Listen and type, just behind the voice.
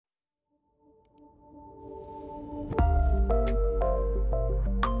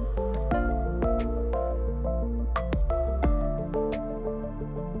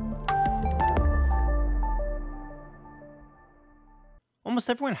Almost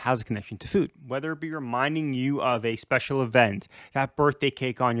everyone has a connection to food, whether it be reminding you of a special event, that birthday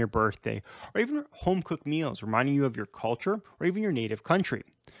cake on your birthday, or even home cooked meals reminding you of your culture or even your native country.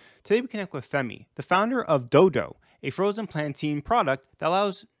 Today we connect with Femi, the founder of Dodo, a frozen plantain product that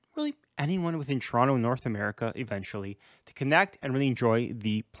allows really anyone within Toronto, North America, eventually, to connect and really enjoy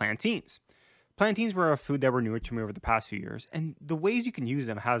the plantains. Plantains were a food that were newer to me over the past few years, and the ways you can use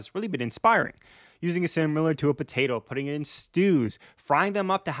them has really been inspiring. Using it similar to a potato, putting it in stews, frying them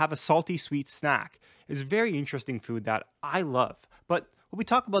up to have a salty sweet snack is very interesting food that I love. But what we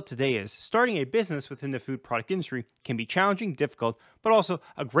talk about today is starting a business within the food product industry can be challenging, difficult, but also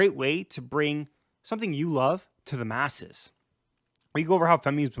a great way to bring something you love to the masses. We go over how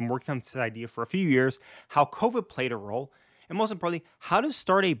Femi has been working on this idea for a few years, how COVID played a role, and most importantly, how to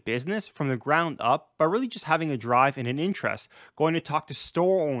start a business from the ground up by really just having a drive and an interest, going to talk to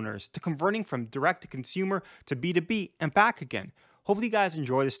store owners, to converting from direct to consumer to B2B and back again. Hopefully you guys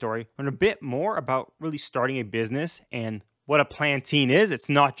enjoy the story, learn a bit more about really starting a business and what a plantain is. It's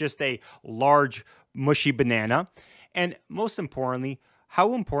not just a large, mushy banana. And most importantly,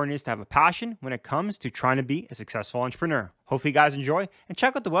 how important it is to have a passion when it comes to trying to be a successful entrepreneur. Hopefully you guys enjoy and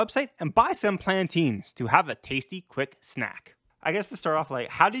check out the website and buy some plantains to have a tasty, quick snack. I guess to start off, like,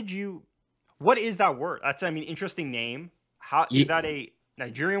 what is that word? That's, interesting name. How is that a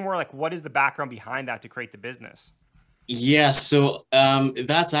Nigerian word? Like, what is the background behind that to create the business? Yeah, so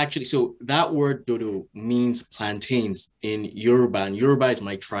that's actually so that word dodo means plantains in Yoruba, and Yoruba is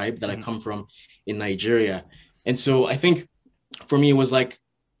my tribe that I come from in Nigeria. And so I think for me it was like,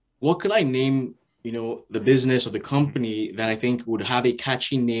 what could I name, the business or the company that I think would have a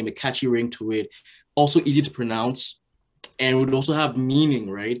catchy name, a catchy ring to it, also easy to pronounce, and would also have meaning,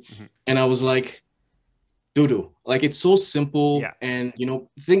 right? And I was like, dodo, like it's so simple, Yeah. and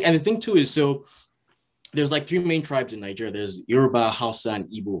the thing too is so there's like three main tribes in Nigeria. There's Yoruba, Hausa, and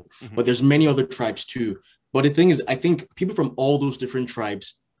Igbo, but there's many other tribes too. But the thing is, I think people from all those different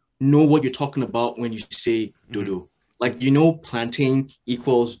tribes know what you're talking about when you say dodo. Like, plantain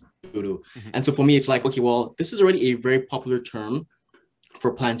equals dodo. And so for me, it's like, okay, well, this is already a very popular term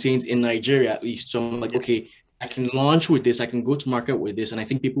for plantains in Nigeria, at least. So I'm like, okay, I can launch with this. I can go to market with this. And I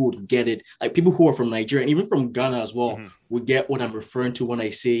think people would get it. Like people who are from Nigeria and even from Ghana as well would get what I'm referring to when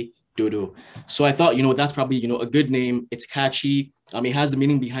I say dodo. So I thought, that's probably, a good name. It's catchy. It has the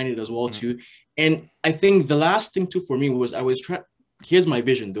meaning behind it as well, too. And I think the last thing too for me was here's my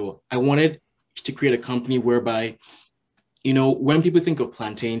vision though. I wanted to create a company whereby, when people think of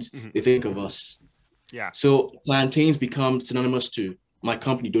plantains, they think of us. Yeah. So plantains become synonymous to my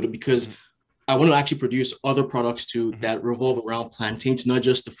company, Dodo, because I want to actually produce other products too that revolve around plantains, not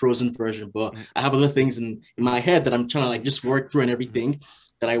just the frozen version, but I have other things in my head that I'm trying to like just work through and everything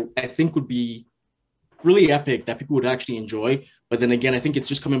that I think would be really epic that people would actually enjoy. But then again, I think it's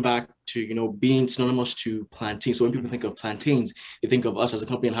just coming back to, being synonymous to plantains. So when people think of plantains, they think of us as a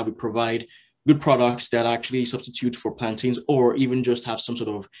company and how we provide good products that actually substitute for plantains or even just have some sort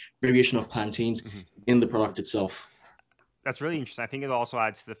of variation of plantains in the product itself. That's really interesting. I think it also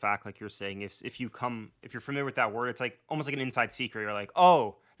adds to the fact, like you're saying, if you're familiar with that word, it's like almost like an inside secret. You're like,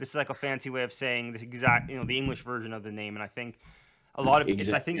 oh, this is like a fancy way of saying the exact, the English version of the name. And I think a lot of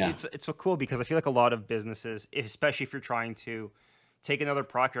it's so cool because I feel like a lot of businesses, especially if you're trying to take another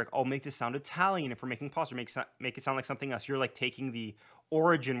product, you're like, oh, make this sound Italian. If we're making pasta, make it sound like something else. You're like taking the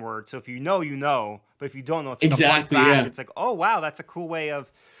origin word. So if you know, but if you don't know, it's like exactly, a fun fact. yeah. It's like, oh wow, that's a cool way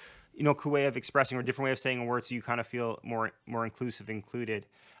of expressing or a different way of saying a word, so you kind of feel more inclusive, included.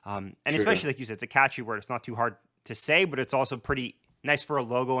 And True. Especially like you said, it's a catchy word. It's not too hard to say, but it's also pretty nice for a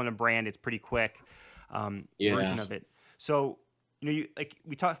logo and a brand. It's pretty quick version of it. So we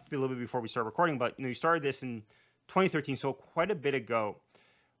talked a little bit before we started recording, but you started this in 2013, so quite a bit ago.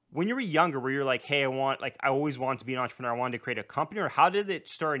 When you were younger, were you like, hey, I always wanted to be an entrepreneur, I wanted to create a company, or how did it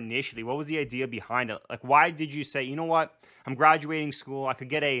start initially? What was the idea behind it? Like, why did you say, you know what, I'm graduating school, I could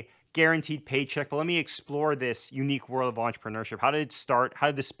get a guaranteed paycheck, but let me explore this unique world of entrepreneurship? How did it start? How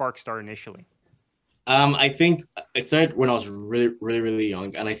did the spark start initially? I think it started when I was really, really, really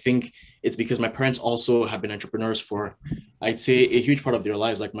young. And I think it's because my parents also have been entrepreneurs for, I'd say, a huge part of their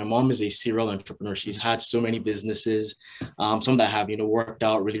lives. Like my mom is a serial entrepreneur. She's had so many businesses, some that have, worked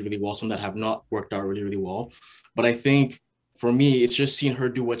out really, really well, some that have not worked out really, really well. But I think for me, it's just seeing her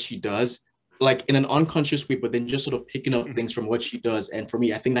do what she does, like in an unconscious way, but then just sort of picking up things from what she does. And for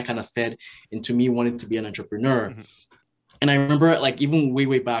me, I think that kind of fed into me wanting to be an entrepreneur. And I remember like even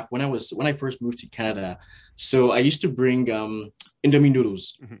way back when I first moved to Canada. So I used to bring Indomie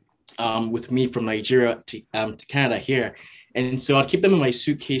noodles with me from Nigeria to Canada here. And so I'd keep them in my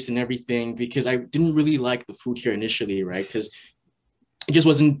suitcase and everything because I didn't really like the food here initially, right? Because it just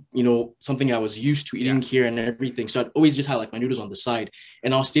wasn't, something I was used to eating Yeah. here and everything. So I'd always just had like my noodles on the side.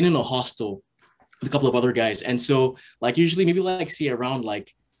 And I was staying in a hostel with a couple of other guys. And so like usually maybe like see around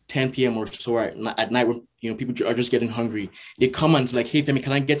like 10 p.m. or so at night when people are just getting hungry. They come and like, hey Femi,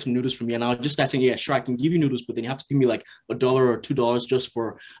 can I get some noodles from you? And I'll just start saying, yeah, sure, I can give you noodles, but then you have to pay me like $1 or $2 just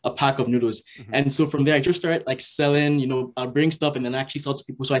for a pack of noodles. Mhm. And so from there, I just started like selling, I'll bring stuff and then actually sell to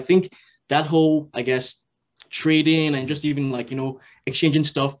people. So I think that whole, I guess, trading and just even like, exchanging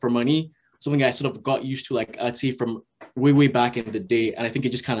stuff for money, something I sort of got used to, like I'd say from way back in the day. And I think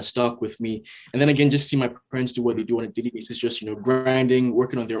it just kind of stuck with me. And then again, just see my parents do what they do on a daily basis, just, grinding,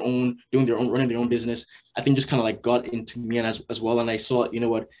 working on their own, doing their own, running their own business. I think just kind of like got into me and as well. And I saw,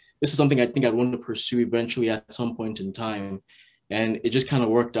 what, this is something I think I'd want to pursue eventually at some point in time. And it just kind of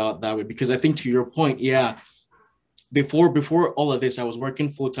worked out that way, because I think to your point, yeah, before all of this, I was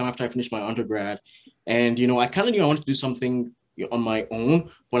working full time after I finished my undergrad. And, I kind of knew I wanted to do something on my own,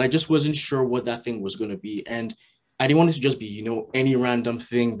 but I just wasn't sure what that thing was going to be. And I didn't want it to just be, any random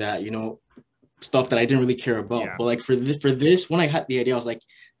thing that, stuff that I didn't really care about. Yeah. But like for this, when I had the idea, I was like,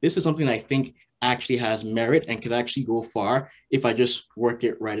 this is something I think actually has merit and could actually go far if I just work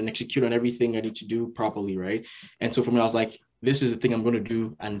it right and execute on everything I need to do properly, right? And so for me, I was like, this is the thing I'm going to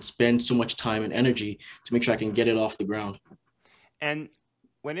do and spend so much time and energy to make sure I can get it off the ground. And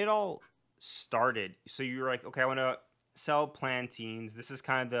when it all started, so you were like, okay, I want to sell plantains. This is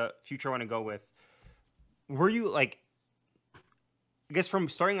kind of the future I want to go with. Were you like, I guess from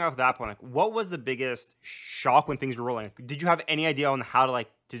starting off that point, like, what was the biggest shock when things were rolling? Did you have any idea on how to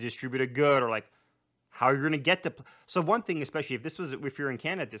to distribute a good, or like how you're going to get to? So one thing, especially if you're in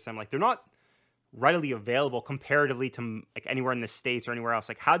Canada at this time, like they're not readily available comparatively to like anywhere in the States or anywhere else.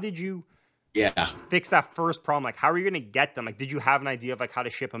 Like, how did you fix that first problem? Like, how are you going to get them? Like, did you have an idea of like how to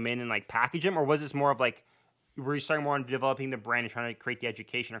ship them in and like package them, or was this more of like, were you starting more on developing the brand and trying to create the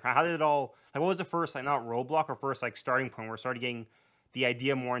education, or kind of how did it all, like, what was the first, like, not roadblock, or first like starting point where it started getting the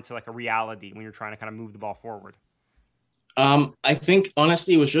idea more into like a reality when you're trying to kind of move the ball forward? I think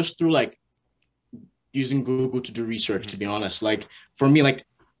honestly, it was just through like using Google to do research, to be honest. Like for me, like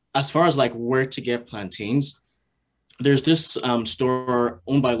as far as like where to get plantains, there's this store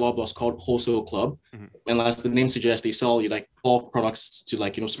owned by Loblaws called Wholesale Club. Mhm. And as the name suggests, they sell you like bulk products to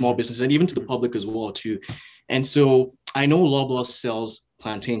like, small business and even to the public as well too. And so I know Loblaws sells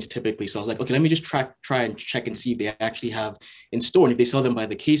plantains typically. So I was like, okay, let me just try and check and see if they actually have in store and if they sell them by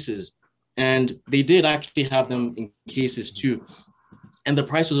the cases. And they did actually have them in cases too. And the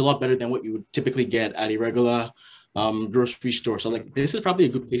price was a lot better than what you would typically get at a regular grocery store. So like this is probably a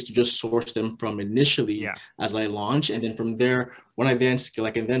good place to just source them from initially as I launch. And then from there, when I then scale,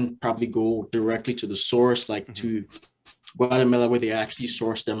 I can then probably go directly to the source, like to Guatemala, where they actually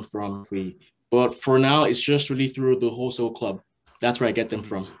source them from. But for now, it's just really through the Wholesale Club. That's where I get them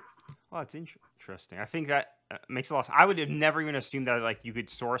from. Well, that's interesting. I think that makes a lot I would have never even assumed that like you could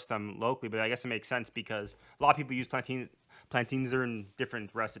source them locally, but I guess it makes sense because a lot of people use plantains are in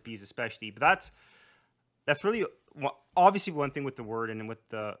different recipes, especially. But that's really obviously one thing with the word and with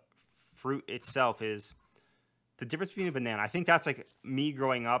the fruit itself is the difference between a banana. I think that's like me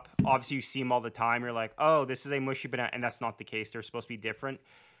growing up. Obviously, you see them all the time. You're like, oh, this is a mushy banana, and that's not the case. They're supposed to be different.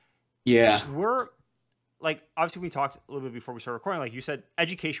 Yeah. We're like, obviously, we talked a little bit before we started recording. Like you said,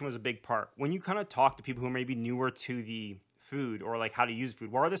 education was a big part. When you kind of talk to people who are maybe newer to the food or like how to use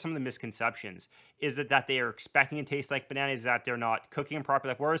food, what are some of the misconceptions? Is it that they are expecting it to taste like banana? Is that they're not cooking them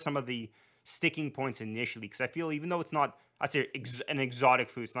properly? Like, what are some of the sticking points initially? Because I feel even though it's not, I'd say an exotic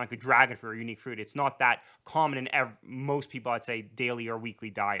food, it's not like a dragon fruit or unique fruit. It's not that common in most people, I'd say, daily or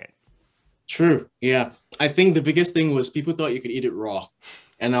weekly diet. True. Yeah. I think the biggest thing was people thought you could eat it raw.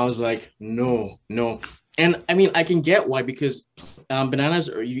 And I was like, no. And I mean, I can get why, because bananas,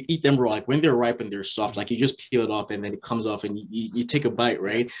 or you eat them raw, like when they're ripe and they're soft, like you just peel it off and then it comes off and you take a bite,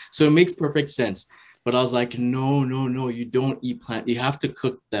 right? So it makes perfect sense. But I was like, no, you don't eat plant. You have to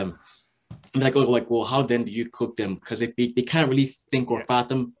cook them. And like, oh, like, well, how then do you cook them? Because they can't really think or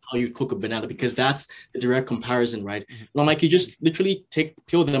fathom how you cook a banana, because that's the direct comparison, right? And I'm like, you just literally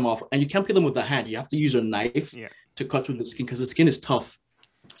peel them off, and you can't peel them with the hand. You have to use a knife to cut through the skin, because the skin is tough.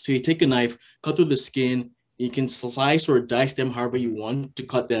 So you take a knife, cut through the skin. You can slice or dice them however you want to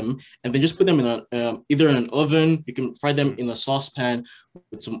cut them, and then just put them in either in an oven. You can fry them in a saucepan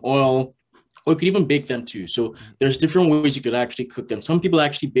with some oil, or you could even bake them too. So there's different ways you could actually cook them. Some people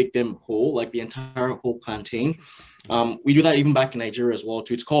actually bake them whole, like the entire whole plantain. We do that even back in Nigeria as well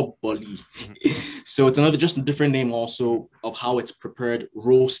too. It's called boli. So it's just a different name also of how it's prepared,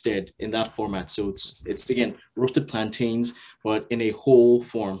 roasted in that format. So it's again roasted plantains, but in a whole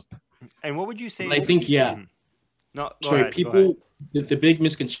form. And what would you say? I think No, sorry, ahead, people the big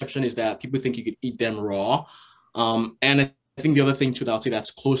misconception is that people think you could eat them raw. And I think the other thing too that I'll say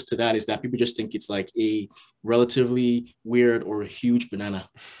that's close to that is that people just think it's like a relatively weird or huge banana.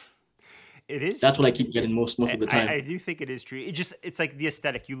 It is. That's what I keep getting most of the I time. do think it is true. It's like the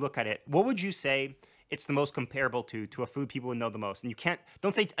aesthetic. You look at it. What would you say it's the most comparable to a food people would know the most? And you can't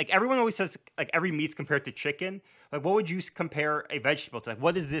don't say like everyone always says like every meat's compared to chicken. Like what would you compare a vegetable to? Like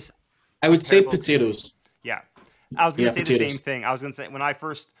what is this I would say comparable to? potatoes. Yeah, I was gonna Yeah, say the same potatoes. thing. I was gonna say when I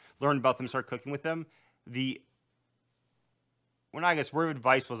first learned about them, started cooking with them, the when I guess word of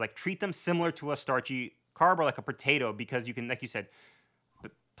advice was like treat them similar to a starchy carb or like a potato because you can, like you said,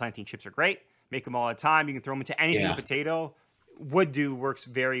 plantain chips are great. Make them all the time. You can throw them into anything a Yeah, potato would do works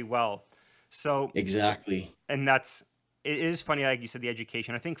very well. So, exactly. and that's it is funny, like you said, the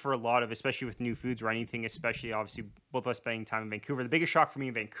education. I think for a lot of, especially with new foods or anything, especially obviously both of us spending time in Vancouver, the biggest shock for me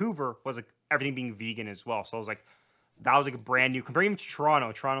in Vancouver was like everything being vegan as well. So I was like, that was like a brand new comparing to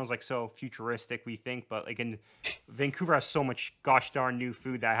Toronto. Toronto's like so futuristic, we think, but like in Vancouver has so much gosh darn new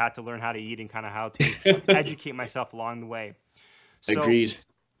food that I had to learn how to eat and kind of how to educate myself along the way. So Agreed.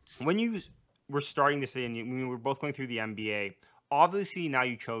 when you were starting this and we were both going through the MBA, obviously now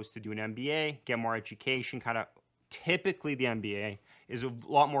you chose to do an MBA, get more education, kind of typically the MBA is a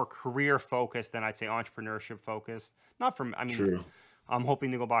lot more career focused than I'd say entrepreneurship focused. Not from, I mean, True. I'm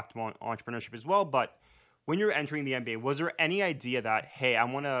hoping to go back to entrepreneurship as well, but when you're entering the MBA, was there any idea that, hey, I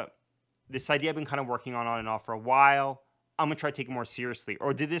want to, this idea I've been kind of working on and off for a while, I'm going to try to take it more seriously?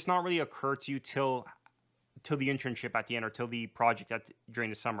 Or did this not really occur to you till the internship at the end or till the project during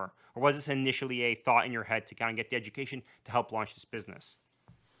the summer? Or was this initially a thought in your head to kind of get the education to help launch this business?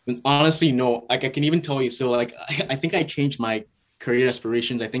 Honestly, no. Like I can even tell you. So like I think I changed my career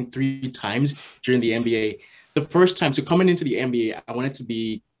aspirations. I think 3 times during the MBA. The first time, so coming into the MBA, I wanted to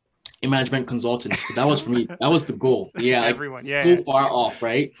be a management consultant. That was for me. That was the goal. Yeah, like Everyone, so yeah. far off,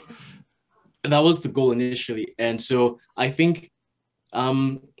 right? That was the goal initially, and so I think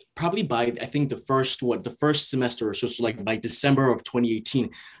um probably by I think the first semester or so like by December of 2018,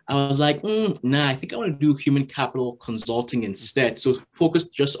 I was like, nah, I think I want to do human capital consulting instead. So focus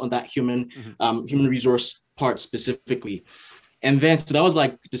just on that Mhm. human resource part specifically. And then so that was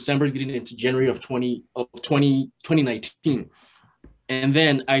like December getting into January of 2019. And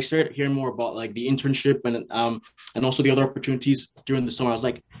then I started hearing more about like the internship and also the other opportunities during the summer. I was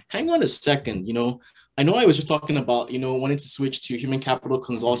like, hang on a second, I know I was just talking about wanting to switch to human capital Mhm.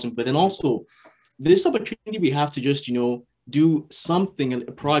 consulting, but then also this opportunity we have to just do something,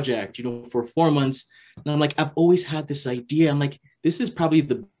 a project, for 4 months. And I'm like, I've always had this idea. I'm like, this is probably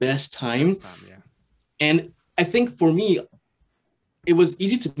the best time. Best time, yeah. And I think for me, it was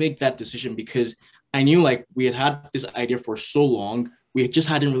easy to make that decision because I knew like we had this idea for so long. We just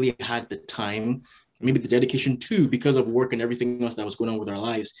hadn't really had the time, maybe the dedication too, because of work and everything else that was going on with our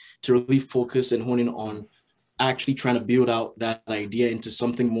lives, to really focus and hone in on actually trying to build out that idea into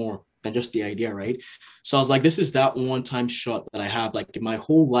something more than just the idea, right? So I was like, this is that one-time shot that I have, like in my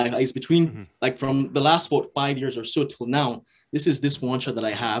whole life. It's between Mhm. like from the last 5 years or so till now. This is this one shot that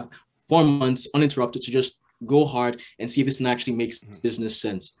I have, 4 months uninterrupted to just go hard and see if this actually makes Mhm. business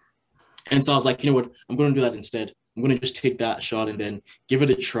sense. And so I was like, you know what? I'm going to do that instead. I'm going to just take that shot and then give it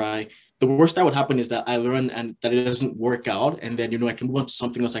a try. The worst that would happen is that I learn and that it doesn't work out. And then, I can move on to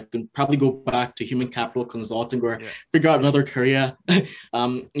something else. I can probably go back to human capital consulting or Yeah. figure out another career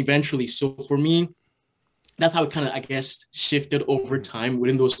eventually. So for me, that's how it kind of, I guess, shifted over Mhm. time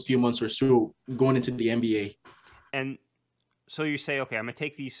within those few months or so going into the MBA. And so you say, okay, I'm gonna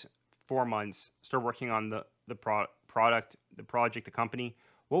take these 4 months, start working on product, the project, the company.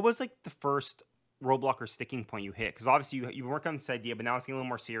 What was like the first roadblock or sticking point you hit? Because obviously you work on this idea, but now it's getting a little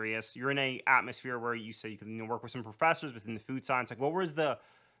more serious. You're in a atmosphere where you say you can work with some professors within the food science. Like, what was the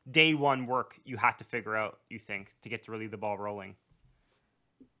day one work you had to figure out? You think to get to really the ball rolling?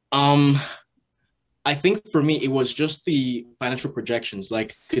 Um, I think for me, it was just the financial projections.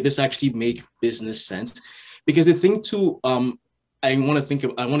 Like, could this actually make business sense? Because the thing too, I want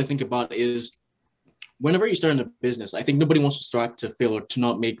to think about is whenever you start in a business, I think nobody wants to start to fail or to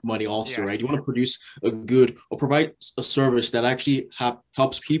not make money also, Yeah. right? You want to produce a good or provide a service that actually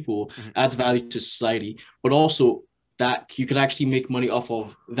helps people, Mhm. adds value to society, but also that you could actually make money off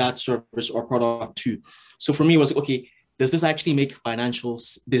of that service or product too. So for me, it was like, okay, does this actually make financial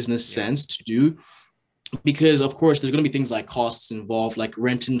business Yeah. sense to do? Because of course there's going to be things like costs involved, like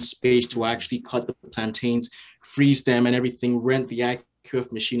renting space to Mhm. actually cut the plantains, freeze them and everything, rent the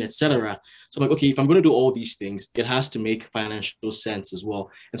IQF machine, etc. So I'm like, okay, if I'm going to do all these things, it has to make financial sense as well.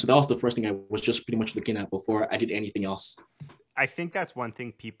 And so that was the first thing I was just pretty much looking at before I did anything else. I think that's one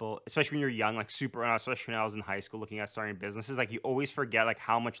thing people, especially when you're young, like super, especially when I was in high school looking at starting businesses, like you always forget like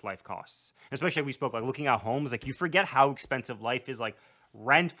how much life costs. Especially like we spoke like looking at homes, like you forget how expensive life is, like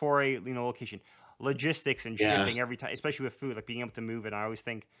rent for a location, logistics and Yeah, shipping every time, especially with food, like being able to move it. I always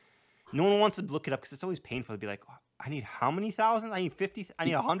think no one wants to look it up because it's always painful to be like, "Oh, I need how many thousands? I need 50, I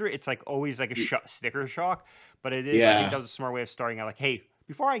need 100. It's like always like a sticker shock. But it is, I think that yeah, was a smart way of starting out. Like, hey,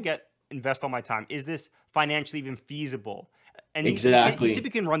 before I invest all my time, is this financially even feasible? And you exactly.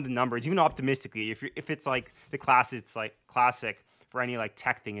 typically can run the numbers, even optimistically. If it's like the class, it's like classic for any like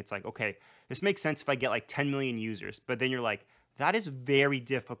tech thing. It's like, okay, this makes sense if I get like 10 million users. But then you're like, that is very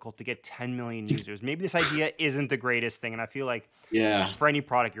difficult to get 10 million users. Maybe this idea isn't the greatest thing. And I feel like Yeah, for any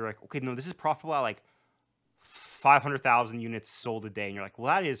product, you're like, okay, no, this is profitable at like 500,000 units sold a day, and you're like, well,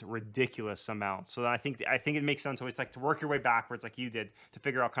 that is ridiculous amount. So then I think it makes sense always like to work your way backwards, like you did, to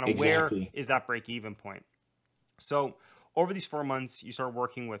figure out kind of where exactly. is that break even point. So over these 4 months, you start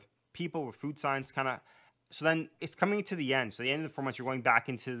working with people with food science, kind of. So then it's coming to the end. So the end of the 4 months, you're going back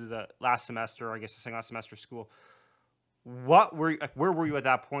into the last semester, or I guess the second last semester of school. What were like? Where were you at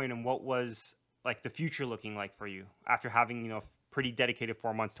that point, and what was like the future looking like for you after having pretty dedicated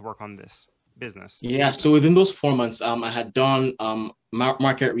 4 months to work on this business? Yeah, so within those 4 months, I had done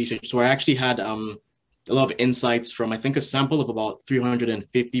market research. So I actually had a lot of insights from I think a sample of about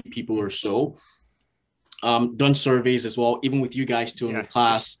 350 people or so. Done surveys as well, even with you guys too in the Yeah.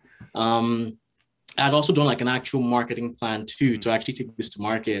 class. Um, I'd also done like an actual marketing plan too Mhm. to actually take this to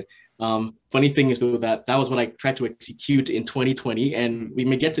market. Funny thing is though that that was what I tried to execute in 2020, Mhm. and we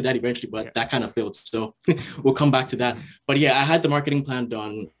may get to that eventually, Yeah. but that kind of failed. So we'll come back to that. But yeah, I had the marketing plan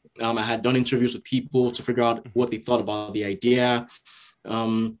done. I had done interviews with people to figure out Mhm. what they thought about the idea.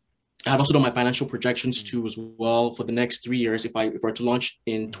 Um, I had also done my financial projections Mhm. too as well for the next 3 years if I were to launch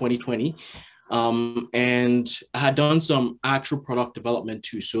in Mhm. 2020. And I had done some actual product development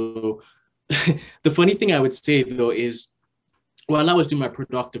too. So the funny thing I would say though is while I was doing my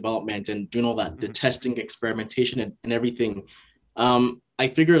product development and doing all that, the Mhm. testing, experimentation, and everything, I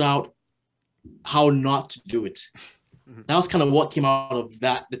figured out how not to do it. Mhm. That was kind of what came out of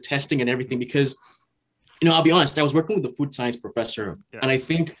that, the testing and everything, because, I'll be honest, I was working with a food science professor. Yeah. And I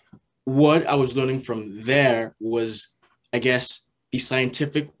think what I was learning from there was, I guess, the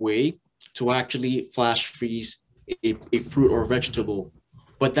scientific way to actually flash freeze a fruit or vegetable.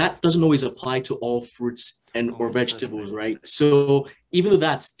 But that doesn't always apply to all fruits and Oh, or vegetables, interesting. right? So even though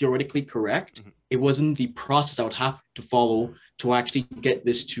that's theoretically correct, Mhm. it wasn't the process I would have to follow to actually get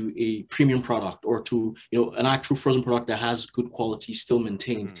this to a premium product or to an actual frozen product that has good quality still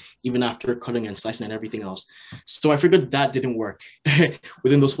maintained Mhm. even after cutting and slicing and everything else. So I figured that didn't work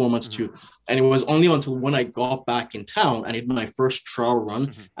within those 4 months Mhm. too. And it was only until when I got back in town and did my first trial run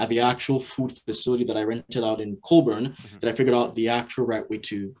Mhm. at the actual food facility that I rented out in Colburn Mhm. that I figured out the actual right way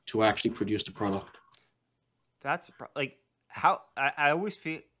to actually produce the product. Like how I always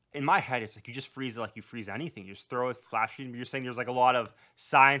feel in my head it's like you just freeze it like you freeze anything. You just throw it, flash it. But you're saying there's like a lot of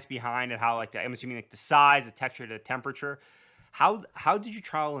science behind it. How like I'm assuming like the size, the texture, the temperature. How did you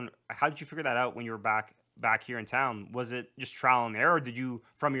trial and how did you figure that out when you were back here in town? Was it just trial and error, or did you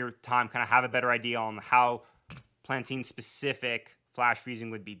from your time kind of have a better idea on how plantain specific flash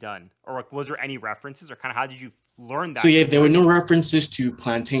freezing would be done, or like, was there any references, or kind of how did you learn So that yeah, since you there were were no there? references to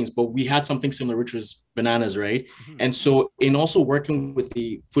plantains, but we had something similar, which was bananas, right? Mhm. And so in also working with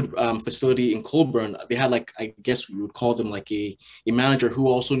the food facility in Colburn, they had like I guess we would call them like a manager who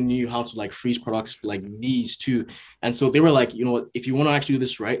also knew how to like freeze products like Interesting. these too. And so they were like, if you want to actually do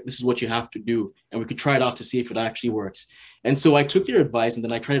this right, this is what you have to do, and we could try it out to see if it actually works. And so I took their advice, and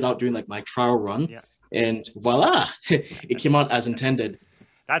then I tried it out doing like my trial run, Yeah. and voila, it came out as intended.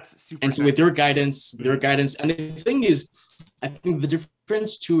 That's super And so sense. with their Mhm. guidance, and the thing is, I think the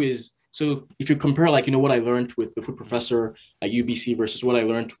difference too is so if you compare like what I learned with the food Mhm. professor at UBC versus what I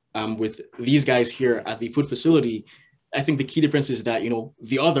learned with these guys here at the food facility, I think the key difference is that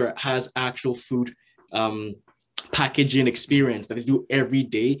the other has actual food um, packaging Mhm. experience that they do every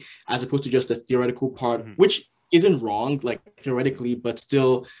day, as opposed to just a theoretical part, Mhm. which isn't wrong, like theoretically, but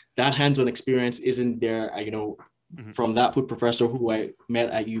still that hands-on experience isn't there. Mhm. From that food professor who I met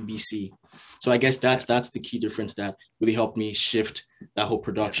at UBC. So I guess Yeah. that's the key difference that really helped me shift that whole Yeah.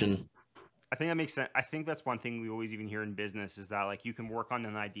 production. I think that makes sense. I think that's one thing we always even hear in business is that like you can work on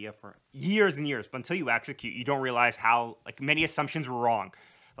an idea for years and years, but until you execute, you don't realize how like many assumptions were wrong.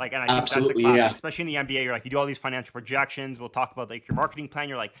 Like, and I think that's a Absolutely, classic, yeah. especially in the MBA. You're like, you do all these financial projections. We'll talk about like your marketing plan.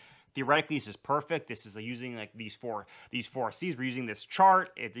 You're like, theoretically, this is perfect. This is like, using like these four C's. We're using this chart.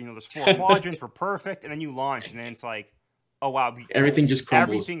 There's four quadrants. We're perfect. And then you launch, and then it's like, oh wow, Everything just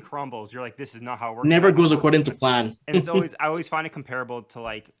crumbles. everything crumbles. You're like, this is not how it works. Never goes according to plan. And it's always, I always find it comparable to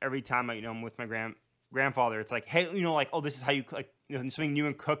like every time I'm with my grandfather. It's like, hey, like, oh, this is how you like, something new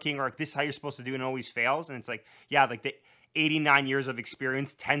in cooking, or like, this is how you're supposed to do, and it always fails. And it's like, yeah, like the 89 years of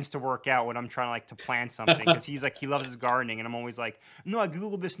experience tends to work out when I'm trying to like to plan something, because he's like, he loves his gardening, and I'm always like, no, I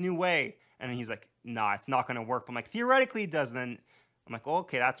googled this new way, and he's like, nah, it's not gonna work. But I'm like, theoretically it does. And then I'm like, oh,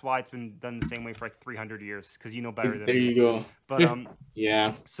 okay, that's why it's been done the same way for like 300 years, because you know better than There me. you go. But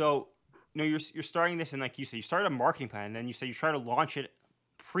Yeah. so you're starting this, and like you said, you started a marketing plan, and then you said you tried to launch it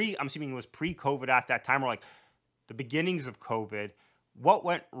I'm assuming it was pre-COVID at that time, or like the beginnings of COVID. What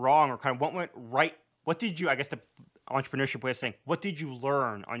went wrong, or kind of what went right? What did you, I guess the entrepreneurship way of saying, what did you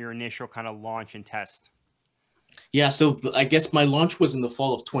learn on your initial kind of launch and test? Yeah, so I guess my launch was in the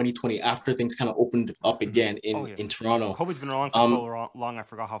fall of 2020 after things kind of opened up again Oh, in yes. Toronto. COVID's been around for so long, I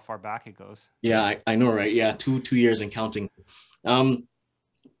forgot how far back it goes. Yeah, I know, right? Yeah, two years and counting.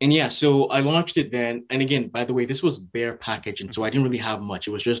 And yeah, so I launched it then. And again, by the way, this was bare packaging, so I didn't really have much.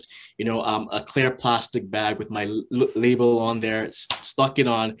 It was just, a clear plastic bag with my label on there, stuck it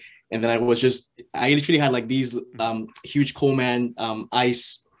on. And then I literally had like these huge Coleman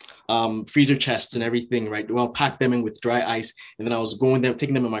ice freezer chests and everything, right? Well, packed them in with dry ice. And then I was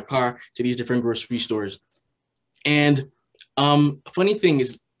taking them in my car to these different grocery stores. And funny thing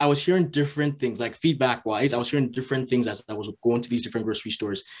is, I was hearing different things, like feedback wise, I was hearing different things as I was going to these different grocery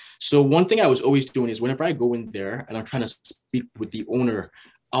stores. So one thing I was always doing is whenever I go in there and I'm trying to speak with the owner,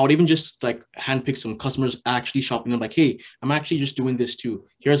 I would even just like handpick some customers actually shopping them, like, hey, I'm actually just doing this too.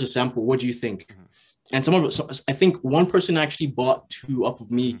 Here's a sample. What do you think? Mm-hmm. And I think one person actually bought two up of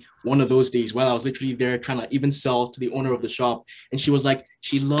me one of those days while I was literally there trying to even sell to the owner of the shop. And she was like,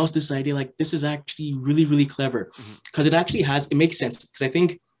 she loves this idea. Like, this is actually really, really clever, because it makes sense. Because I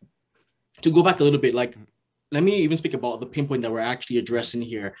think, to go back a little bit, like, let me even speak about the pinpoint that we're actually addressing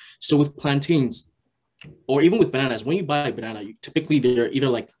here. So with plantains, or even with bananas, when you buy a banana, typically they're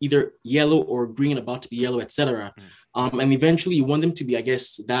either yellow or green, about to be yellow, etc. And eventually you want them to be, I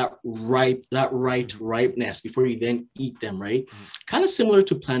guess, that right ripeness before you then eat them, right? Kind of similar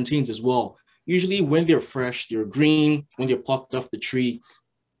to plantains as well. Usually when they're fresh, they're green, when they're plucked off the tree,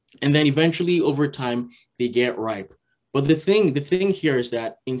 and then eventually over time they get ripe. But the thing here is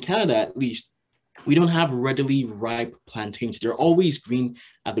that in Canada, at least, we don't have readily ripe plantains. They're always green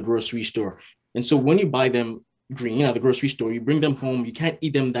at the grocery store. And so when you buy them green at the grocery store, you bring them home, you can't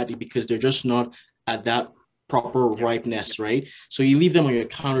eat them that day because they're just not at that proper ripeness, right? So you leave them on your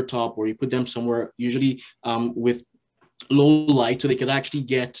countertop, or you put them somewhere, usually with low light, so they could actually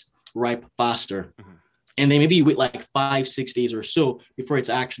get ripe faster. And then maybe you wait like 5-6 days or so before it's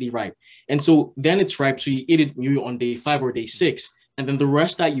actually ripe. And so then it's ripe. So you eat it maybe on day 5 or day 6. And then the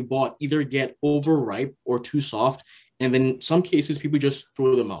rest that you bought either get overripe or too soft. And then in some cases, people just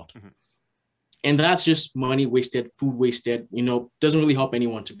throw them out. And that's just money wasted, food wasted, doesn't really help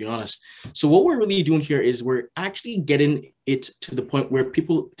anyone, to be honest. So what we're really doing here is we're actually getting it to the point where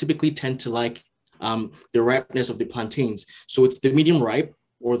people typically tend to like the ripeness of the plantains. So it's the medium ripe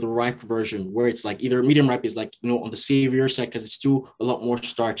or the ripe version, where it's like either medium ripe is like, on the savourier side because it's still a lot more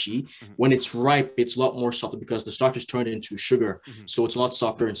starchy. When it's ripe, it's a lot more softer because the starch is turned into sugar. So it's a lot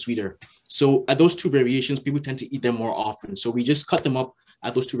softer and sweeter. So at those two variations, people tend to eat them more often. So we just cut them up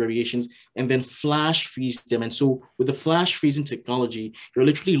at those two variations and then flash freeze them. And so with the flash freezing technology, you're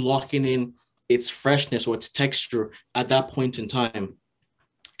literally locking in its freshness or its texture at that point in time.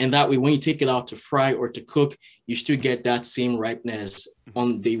 And that way, when you take it out to fry or to cook, you still get that same ripeness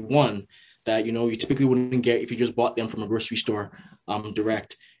on day one that, you typically wouldn't get if you just bought them from a grocery store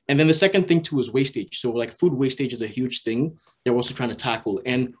direct. And then the second thing too is wastage. So like food wastage is a huge thing that we're also trying to tackle.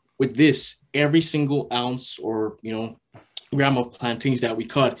 And with this, every single ounce or, gram of plantains that we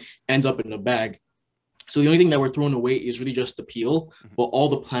cut ends up in a bag. So the only thing that we're throwing away is really just the peel, but all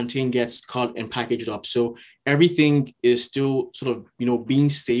the plantain gets cut and packaged up. So everything is still sort of, being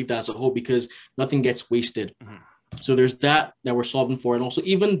saved as a whole because nothing gets wasted. So there's that we're solving for. And also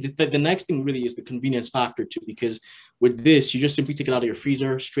even the next thing really is the convenience factor too, because with this, you just simply take it out of your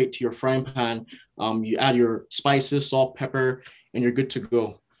freezer, straight to your frying pan. You add your spices, salt, pepper, and you're good to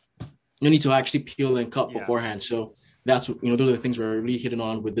go. You need to actually peel and cut beforehand. So that's, those are the things we're really hitting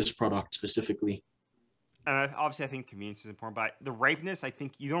on with this product specifically. And obviously, I think convenience is important, but the ripeness, I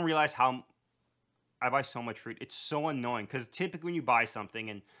think you don't realize how I buy so much fruit. It's so annoying because typically when you buy something,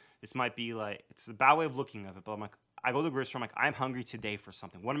 and this might be like, it's a bad way of looking at it, but I'm like, I go to the grocery store, I'm like, I'm hungry today for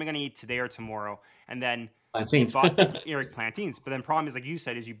something. What am I going to eat today or tomorrow? And then plantains. Plantains. But then problem is, like you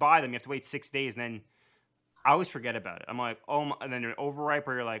said, is you buy them, you have to wait 6 days, and then I always forget about it. I'm like, oh, and then they're overripe,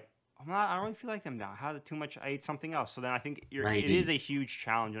 or you're like, I don't really feel like them now. I had too much. I ate something else. So then I think Right. it is a huge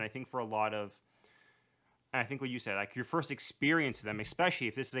challenge, and I think for a lot of, and I think what you said, like your first experience of them, especially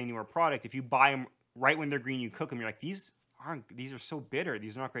if this is a newer product, if you buy them right when they're green, you cook them, you're like, these are so bitter.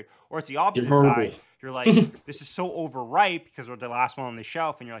 These are not great. Or it's the They're opposite horrible. side. You're like, this is so overripe because we're the last one on the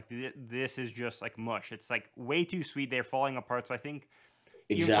shelf, and you're like, this is just like mush. It's like way too sweet. They're falling apart. So I think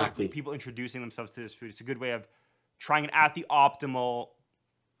even for Exactly. people introducing themselves to this food, it's a good way of trying it at the optimal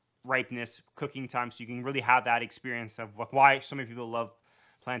ripeness, cooking time, so you can really have that experience of like why so many people love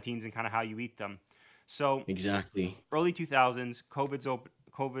plantains and kind of how you eat them. So Exactly. early 2000s,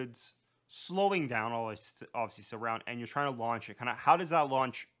 COVID's slowing down, obviously still around, and you're trying to launch it. Kind of how does that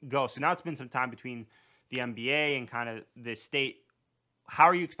launch go? So now it's been some time between the MBA and kind of this state. How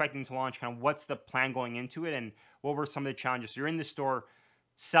are you expecting to launch? Kind of what's the plan going into it, and what were some of the challenges? So you're in the store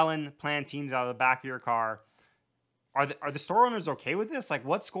selling plantains out of the back of your car. Are the store owners okay with this? Like,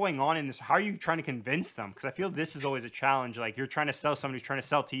 what's going on in this? How are you trying to convince them? Because I feel this is always a challenge. Like, you're trying to sell somebody who's trying to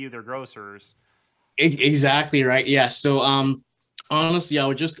sell to you, their grocers. Exactly right. Yeah. So honestly, I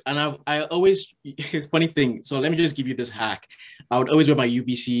would just and I always funny thing. So let me just give you this hack. I would always wear my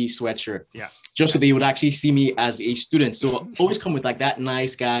UBC sweatshirt Yeah. just so they would actually see me as a student. So always come with like that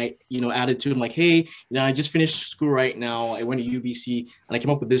nice guy, attitude. I'm like, hey, I just finished school right now. I went to UBC and I came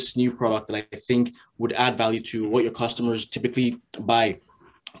up with this new product that I think would add value to what your customers typically buy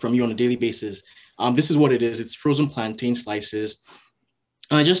from you on a daily basis. This is what it is. It's frozen plantain slices.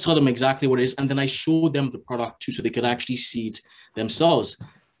 And I just tell them exactly what it is. And then I show them the product too, so they could actually see it themselves.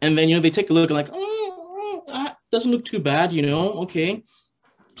 And then, they take a look and like, doesn't look too bad, okay.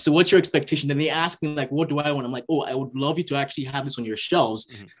 So what's your expectation? Then they ask me like, what do I want? I'm like, oh, I would love you to actually have this on your shelves.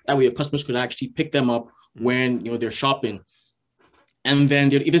 Mm-hmm. That way your customers could actually pick them up Mm-hmm. when, they're shopping. And then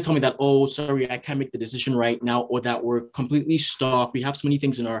they'll either tell me that, oh, sorry, I can't make the decision right now, or that we're completely stocked. We have so many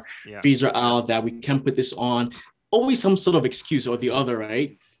things in our freezer out that we can't put this on. Always some sort of excuse or the other,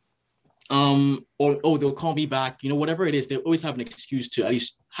 right? Or oh, they'll call me back, whatever it is, they always have an excuse to at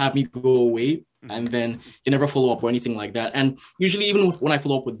least have me go away. Mm-hmm. And then they never follow up or anything like that. And usually, even when I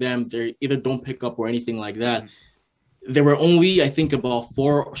follow up with them, they either don't pick up or anything like that. Mm-hmm. There were only, I think, about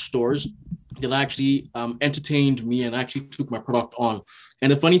 4 stores that actually entertained me and actually took my product on.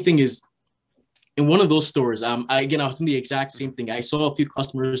 And the funny thing is, in one of those stores, I was doing the exact same thing. I saw a few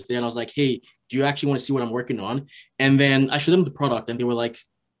customers there and I was like, hey, do you actually want to see what I'm working on? And then I showed them the product and they were like,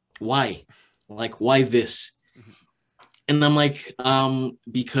 why? Like, why this? Mm-hmm. And I'm like,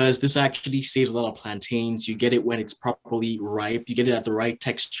 because this actually saves a lot of plantains. You get it when it's properly ripe. You get it at the right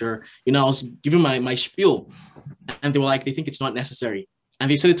texture. I was giving my spiel and they were like, they think it's not necessary. And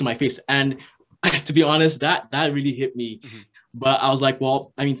they said it to my face. And to be honest, that really hit me. Mm-hmm. But I was like,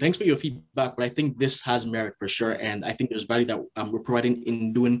 well, I mean, thanks for your feedback, but I think this has merit for sure. And I think there's value that we're providing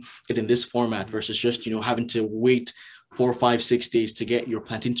in doing it in this format versus just, having to wait 4, 5, 6 days to get your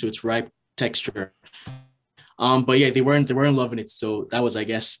plantain to its ripe texture. But yeah, they weren't loving it. So that was, I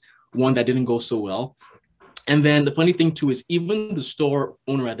guess, one that didn't go so well. And then the funny thing too is even the store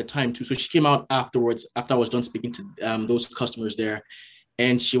owner at the time too. So she came out afterwards, after I was done speaking to those customers there.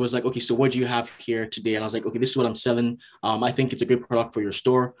 And she was like, okay, so what do you have here today? And I was like, okay, this is what I'm selling. I think it's a great product for your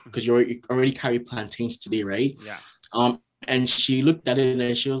store because you already carry plantains today, right? Yeah. And she looked at it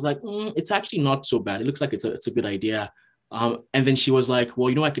and she was like, it's actually not so bad. It looks like it's a good idea. And then she was like,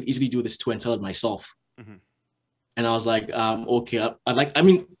 well, I could easily do this too and sell it myself. Mm-hmm. And I was like, okay,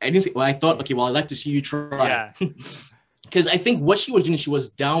 I thought, okay, well, I'd like to see you try. Yeah. Because I think what she was doing, she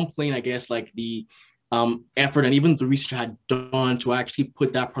was downplaying, I guess, like the effort and even the research I had done to actually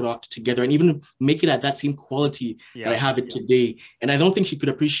put that product together and even make it at that same quality that I have it today. And I don't think she could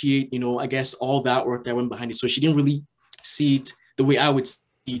appreciate, I guess, all that work that went behind it. So she didn't really see it the way I would see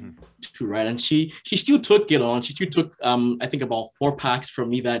it too, right? And she still took it on. She still took, I think, about 4 packs from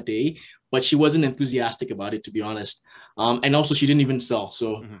me that day, but she wasn't enthusiastic about it, to be honest. And also she didn't even sell.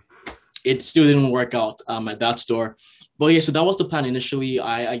 So it still didn't work out at that store. But yeah, so that was the plan initially.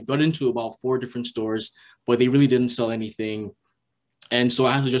 I got into about 4 different stores, but they really didn't sell anything. And so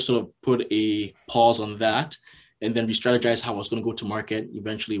I had to just sort of put a pause on that and then re-strategize how I was going to go to market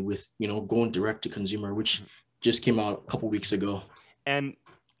eventually with, going direct to consumer, which just came out a couple of weeks ago. And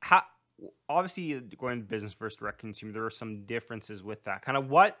obviously going to business versus direct consumer, there are some differences with that. Kind of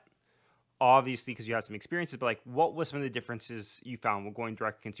what, obviously, because you have some experiences, but like what was some of the differences you found with going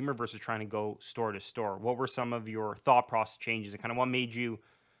direct to consumer versus trying to go store to store? What were some of your thought process changes and kind of what made you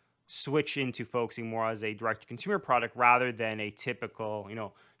switch into focusing more as a direct to consumer product rather than a typical,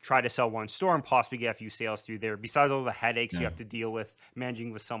 try to sell one store and possibly get a few sales through there, besides all the headaches you have to deal with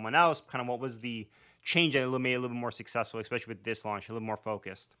managing with someone else? Kind of what was the change that made it a little bit more successful, especially with this launch, a little more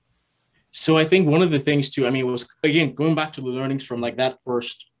focused? So I think one of the things too, I mean, it was again going back to the learnings from like that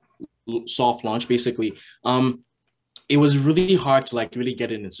first soft launch, basically. It was really hard to like really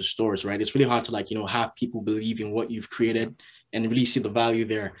get it into stores, right? It's really hard to like, have people believe in what you've created and really see the value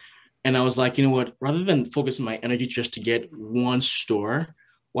there. And I was like, you know what, rather than focusing my energy just to get one store,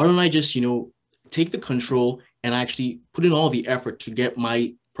 why don't I just, take the control and actually put in all the effort to get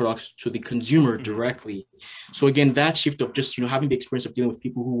my products to the consumer directly. So again, that shift of just, having the experience of dealing with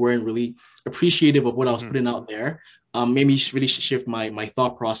people who weren't really appreciative of what I was putting out there, made me really shift my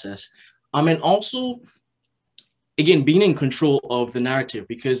thought process. And also, again, being in control of the narrative,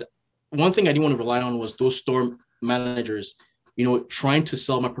 because one thing I didn't want to rely on was those store managers, trying to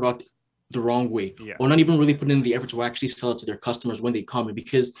sell my product the wrong way, or not even really putting in the effort to actually sell it to their customers when they come in,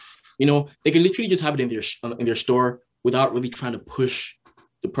 because, they can literally just have it in their store without really trying to push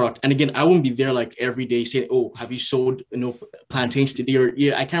the product. And again, I wouldn't be there like every day saying, oh, have you sold, plantains today? Or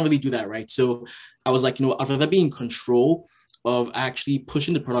yeah, I can't really do that, right? So I was like, I'd rather be in control of actually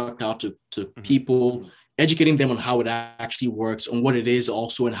pushing the product out to people, educating them on how it actually works, on what it is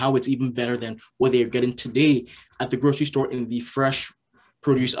also, and how it's even better than what they're getting today at the grocery store in the fresh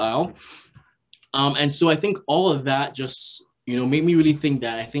produce aisle. And so I think all of that just, made me really think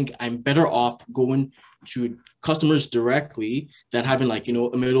that I think I'm better off going to customers directly than having like, a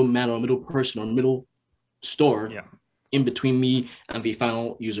middleman or a middle person or a middle store in between me and the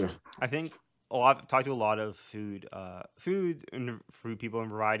final user. I think I've talked to a lot of food and fruit people in a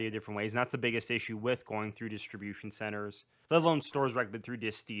variety of different ways, and that's the biggest issue with going through distribution centers, let alone stores recommended through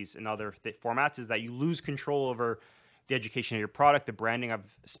disties and other formats, is that you lose control over the education of your product, the branding.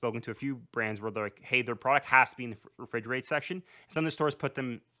 I've spoken to a few brands where they're like, hey, their product has to be in the refrigerate section. Some of the stores put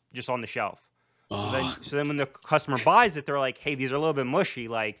them just on the shelf. So then when the customer buys it, they're like, hey, these are a little bit mushy.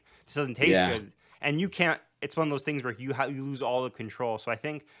 Like, this doesn't taste good. And you can't, it's one of those things where you lose all the control. So I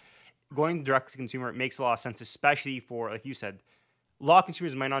think going direct to consumer, it makes a lot of sense, especially for, like you said, a lot of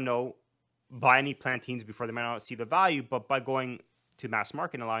consumers might not buy any plantains before, they might not see the value, but by going to mass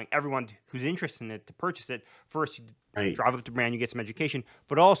market and allowing everyone who's interested in it to purchase it, first you drive up the brand, you get some education,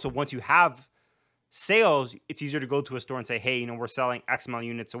 but also once you have sales, it's easier to go to a store and say, hey, we're selling X amount of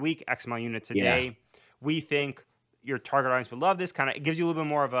units a week, X amount of units a day. We think your target audience would love this. It gives you a little bit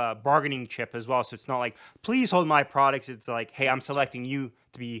more of a bargaining chip as well. So it's not like, please hold my products. It's like, hey, I'm selecting you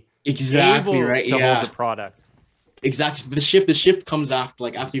to be able to hold the product. Exactly. The shift comes after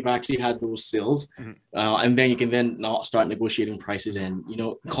you've actually had those sales, and then you can then now start negotiating prices and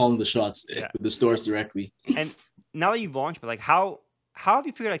calling the shots with the stores directly. And now that you've launched, but like how have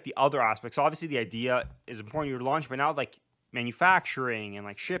you figured like the other aspects? So obviously the idea is important, your launch, but now like manufacturing and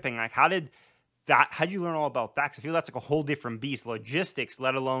like shipping, like how did you learn all about that? Because I feel that's like a whole different beast, logistics,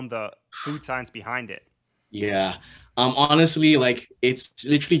 let alone the food science behind it. Yeah. Honestly, like it's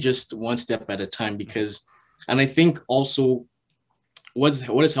literally just one step at a time, and I think also what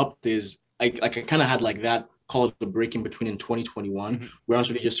has helped is I kind of had like that call it the break in between in 2021, where I was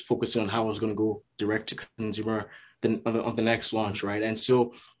really just focusing on how I was going to go direct to consumer then on the next launch, right? And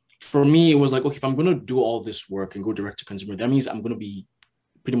so for me, it was like, okay, if I'm going to do all this work and go direct to consumer, that means I'm going to be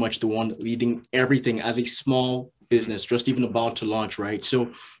pretty much the one leading everything as a small business, just even about to launch, right?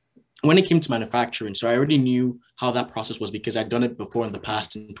 So when it came to manufacturing, so I already knew how that process was because I'd done it before in the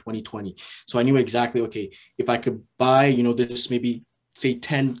past in 2020. So I knew exactly, okay, if I could buy, this maybe say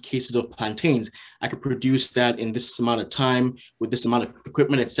 10 cases of plantains, I could produce that in this amount of time with this amount of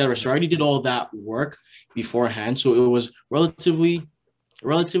equipment, etc. So I already did all that work beforehand. So it was relatively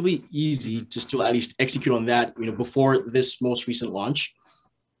easy to still at least execute on that, before this most recent launch.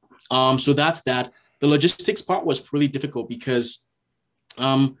 So that's that. The logistics part was really difficult because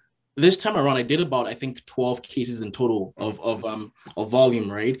this time around, I did about, I think, 12 cases in total of volume,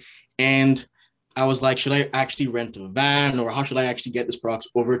 right? And I was like, should I actually rent a van, or how should I actually get this product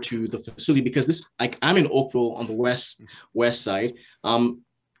over to the facility? Because this, like, I'm in Oakville on the west side.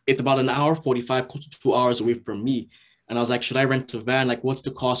 It's about an hour 45, close to 2 hours away from me. And I was like, should I rent a van? Like, what's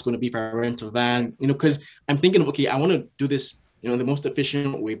the cost going to be if I rent a van? Because I'm thinking, okay, I want to do this, in the most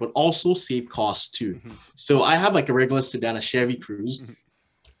efficient way, but also save costs too. So I have like a regular sedan, a Chevy Cruze.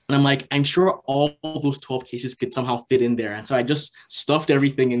 And I'm like, I'm sure all those 12 cases could somehow fit in there. And so I just stuffed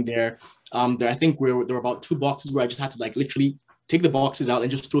everything in there. I think there were about 2 boxes where I just had to like literally take the boxes out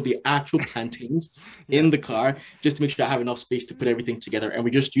and just throw the actual plantains in the car just to make sure I have enough space to put everything together. And we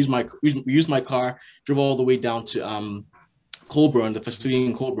just used my car, drove all the way down to Colburn, the facility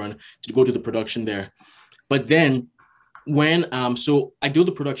in Colburn, to go to the production there. But then so I do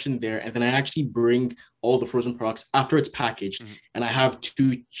the production there, and then I actually bring all the frozen products after it's packaged. Mhm. And I have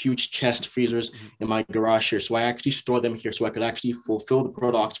two huge chest freezers in my garage here. So I actually store them here so I could actually fulfill the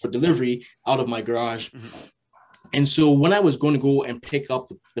products for delivery out of my garage. And so when I was going to go and pick up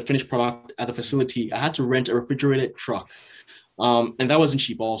the finished product at the facility, I had to rent a refrigerated truck. And that wasn't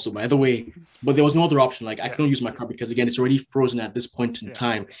cheap also, by the way, but there was no other option. Like I couldn't use my car because again, it's already frozen at this point in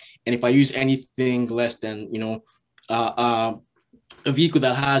time. And if I use anything less than, a vehicle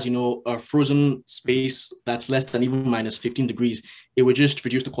that has, a frozen space that's less than even minus 15 degrees, it would just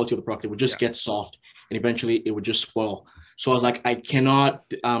reduce the quality of the product. It would just get soft and eventually it would just spoil. So I was like, I cannot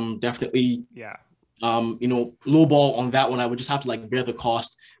definitely lowball on that one. I would just have to like bear the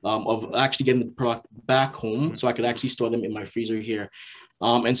cost of actually getting the product back home so I could actually store them in my freezer here.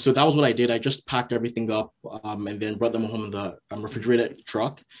 And so that was what I did. I just packed everything up and then brought them home in the refrigerated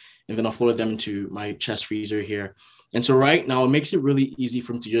truck, and then offloaded them into my chest freezer here. And so right now it makes it really easy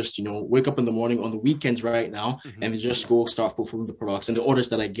for them to just, wake up in the morning on the weekends right now and just go start fulfilling the products and the orders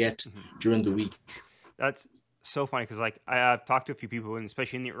that I get during the week. That's so funny because like I've talked to a few people, and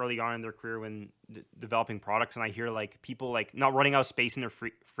especially in the early on in their career when developing products, and I hear like people like not running out of space in their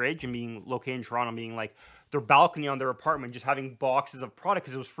fridge and being located in Toronto, being like their balcony on their apartment just having boxes of product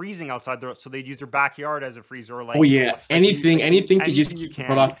because it was freezing outside there, so they'd use their backyard as a freezer. Or like anything to just keep the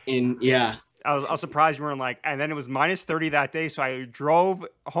product in. I was surprised you weren't like, and then it was minus 30 that day, so I drove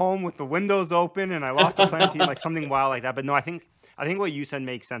home with the windows open and I lost the plenty, like something wild like that. But no, I think what you said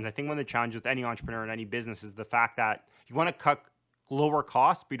makes sense. I think one of the challenges with any entrepreneur in any business is the fact that you want to cut lower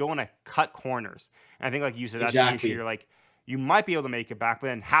costs, but you don't want to cut corners. And I think, like you said, that's the issue. You're like, you might be able to make it back, but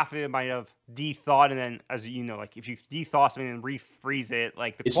then half of it might have de-thawed, and then, as you know, like if you de-thaw something and refreeze it,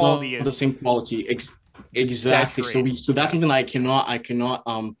 like the quality is the same quality. Exactly. So that's something I cannot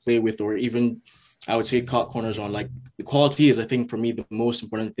play with, or even I would say cut corners on. Like the quality is, I think, for me, the most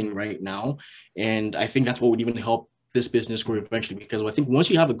important thing right now, and I think that's what would even help this business grow eventually, because I think once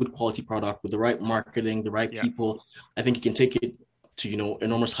you have a good quality product with the right marketing, the right people, I think you can take it to,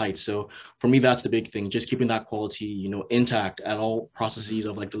 enormous heights. So for me, that's the big thing, just keeping that quality, intact at all processes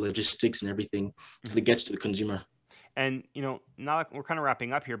of like the logistics and everything until it gets to the consumer. And, now that we're kind of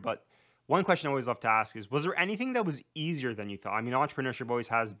wrapping up here, but one question I always love to ask is, was there anything that was easier than you thought? I mean, entrepreneurship always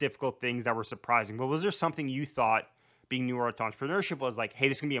has difficult things that were surprising, but was there something you thought being newer to entrepreneurship was like, hey,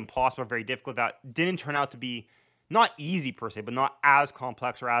 this can be impossible, very difficult, that didn't turn out to be not easy per se, but not as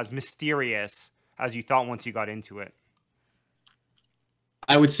complex or as mysterious as you thought once you got into it?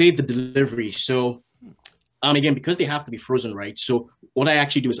 I would say the delivery. So, again, because they have to be frozen, right? So what I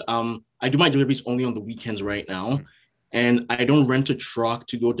actually do is, I do my deliveries only on the weekends right now, and I don't rent a truck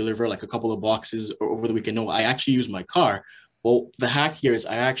to go deliver like a couple of boxes over the weekend. No, I actually use my car. Well, the hack here is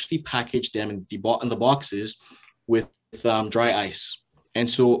I actually package them in the boxes with dry ice. And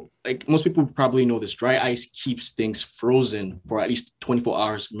so, like most people probably know this, dry ice keeps things frozen for at least 24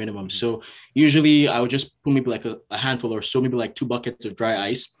 hours minimum. So usually I would just put maybe like a handful or so, maybe like 2 buckets of dry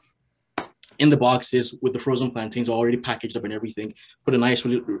ice in the boxes with the frozen plantains already packaged up and everything. Put a nice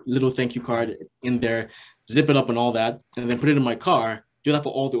little thank you card in there, zip it up and all that, and then put it in my car. Do that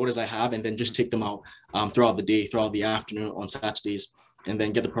for all the orders I have, and then just take them out throughout the day, throughout the afternoon on Saturdays, and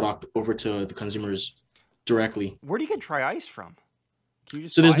then get the product over to the consumers directly. Where do you get dry ice from?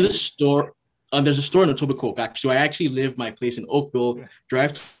 So there's this store. There's a store in Etobicoke, actually. So I actually live my place in Oakville,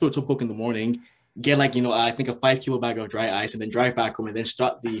 drive to Etobicoke in the morning, get like, I think a 5 kilo bag of dry ice, and then drive back home and then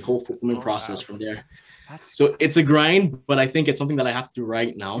start the whole fulfillment process from there. So it's a grind, but I think it's something that I have to do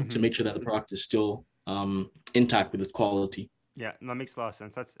right now to make sure that the product is still intact with its quality. Yeah, that makes a lot of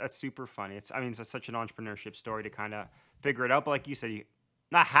sense. That's super funny. It's such an entrepreneurship story to kind of figure it out. But like you said, you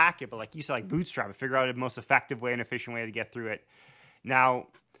not hack it, but like you said, like bootstrap it, figure out the most effective way and efficient way to get through it. Now,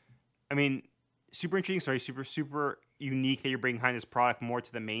 I mean, super interesting story, super unique that you're bringing behind this product more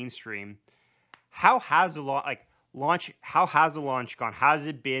to the mainstream. How has the launch gone? Has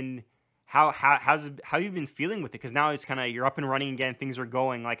it been, how have you been feeling with it? Because now it's kind of, you're up and running again, things are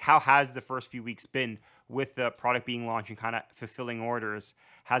going. Like, how has the first few weeks been with the product being launched and kind of fulfilling orders?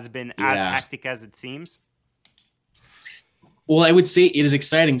 Has it been as hectic as it seems? Well, I would say it is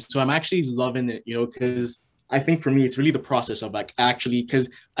exciting. So I'm actually loving it, because I think for me, it's really the process of like actually, because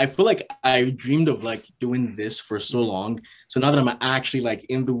I feel like I dreamed of like doing this for so long. So now that I'm actually like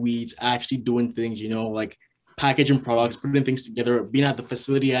in the weeds, actually doing things, like packaging products, putting things together, being at the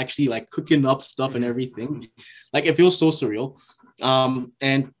facility, actually like cooking up stuff and everything, like it feels so surreal.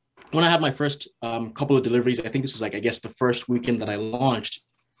 And when I had my first couple of deliveries, I think this was like, I guess the first weekend that I launched,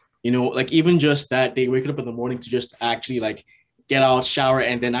 like even just that day, waking up in the morning to just actually like get out, shower,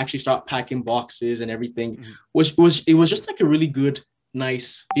 and then actually start packing boxes and everything was just like a really good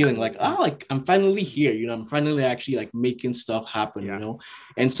nice feeling like, like I'm finally here, I'm finally actually like making stuff happen,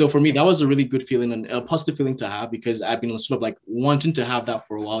 And so for me, that was a really good feeling and a positive feeling to have, because I've been sort of like wanting to have that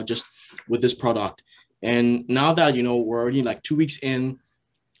for a while just with this product. And now that, we're already like 2 weeks in,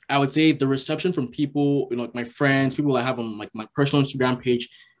 I would say the reception from people, like my friends, people I have on like my personal Instagram page,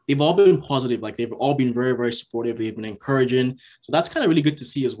 they've all been positive. Like they've all been very, very supportive. They've been encouraging. So that's kind of really good to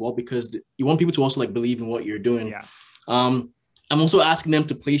see as well, because you want people to also like believe in what you're doing. Yeah. I'm also asking them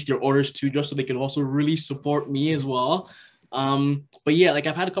to place their orders too, just so they can also really support me as well. But yeah, like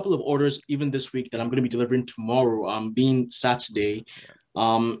I've had a couple of orders even this week that I'm going to be delivering tomorrow, being Saturday.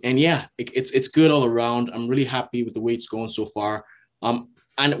 And yeah, it's good all around. I'm really happy with the way it's going so far.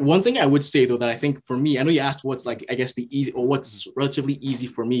 And one thing I would say though, that I think for me, I know you asked what's like, I guess the easy, or what's relatively easy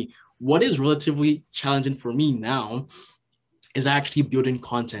for me. What is relatively challenging for me now is actually building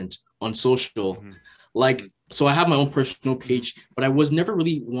content on social. Like, so I have my own personal page, but I was never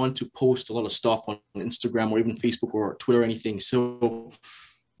really one to post a lot of stuff on Instagram or even Facebook or Twitter or anything. So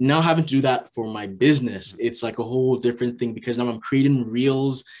now having to do that for my business, it's like a whole different thing, because now I'm creating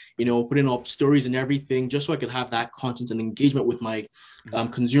reels, putting up stories and everything, just so I could have that content and engagement with my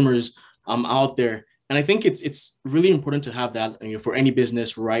consumers out there. And I think it's really important to have that, for any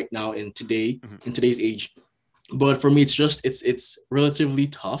business right now in today's age. But for me, it's relatively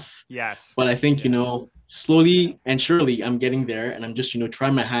tough. Yes. But I think, slowly and surely I'm getting there, and I'm just,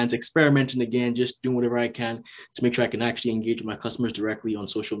 trying my hands, experimenting again, just doing whatever I can to make sure I can actually engage with my customers directly on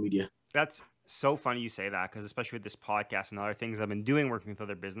social media. That's so funny you say that, because especially with this podcast and other things I've been doing working with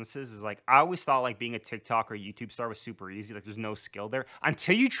other businesses, is like I always thought like being a TikTok or YouTube star was super easy. Like there's no skill there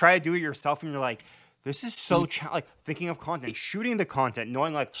until you try to do it yourself, and you're like, this is so like thinking of content, shooting the content,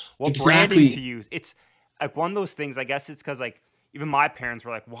 knowing like what branding to use. It's like one of those things. I guess it's because like even my parents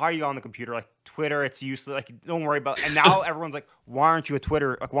were like, why are you on the computer? Like Twitter, it's useless. Like don't worry about it. And now everyone's like, why aren't you a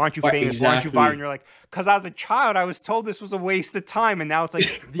Twitter? Like why aren't you famous? Why aren't you viral? And you're like, because as a child, I was told this was a waste of time. And now it's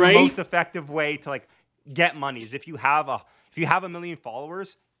like the most effective way to like get money is if you have a million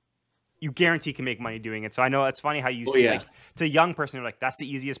followers, you guarantee can make money doing it. So I know it's funny how you say like to a young person, you're like, that's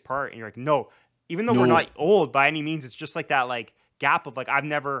the easiest part. And you're like, no, even though we're not old by any means, it's just like that like gap of like, I've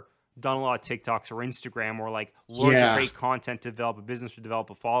never done a lot of TikToks or Instagram or like learn to create content to develop a business, to develop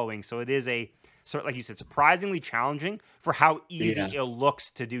a following. So it is sort of like you said, surprisingly challenging for how easy it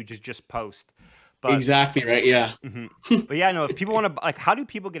looks to do just post. But, exactly right. Yeah. But yeah, no, if people want to like, how do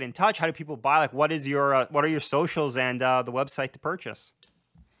people get in touch? How do people buy? Like, what are your socials and the website to purchase?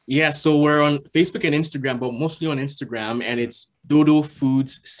 Yeah, so we're on Facebook and Instagram, but mostly on Instagram, and it's Dodo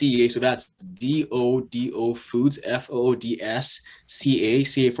Foods CA. So that's DODO Foods FOODS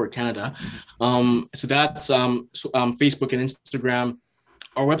CA for Canada. So that's Facebook and Instagram.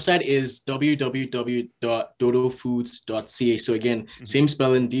 Our website is www.dodofoods.ca. So again, same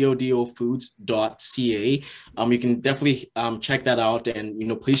spelling, dodofoods.ca. You can definitely check that out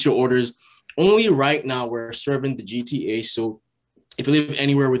and place your orders. Only right now we're serving the GTA. So if you live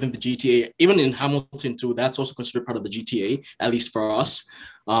anywhere within the GTA, even in Hamilton too, that's also considered part of the GTA, at least for us.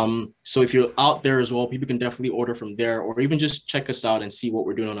 So if you're out there as well, people can definitely order from there, or even just check us out and see what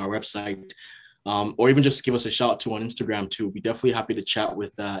we're doing on our website. Or even just give us a shout too on Instagram too. We'd be definitely happy to chat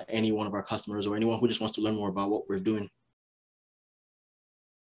with any one of our customers or anyone who just wants to learn more about what we're doing.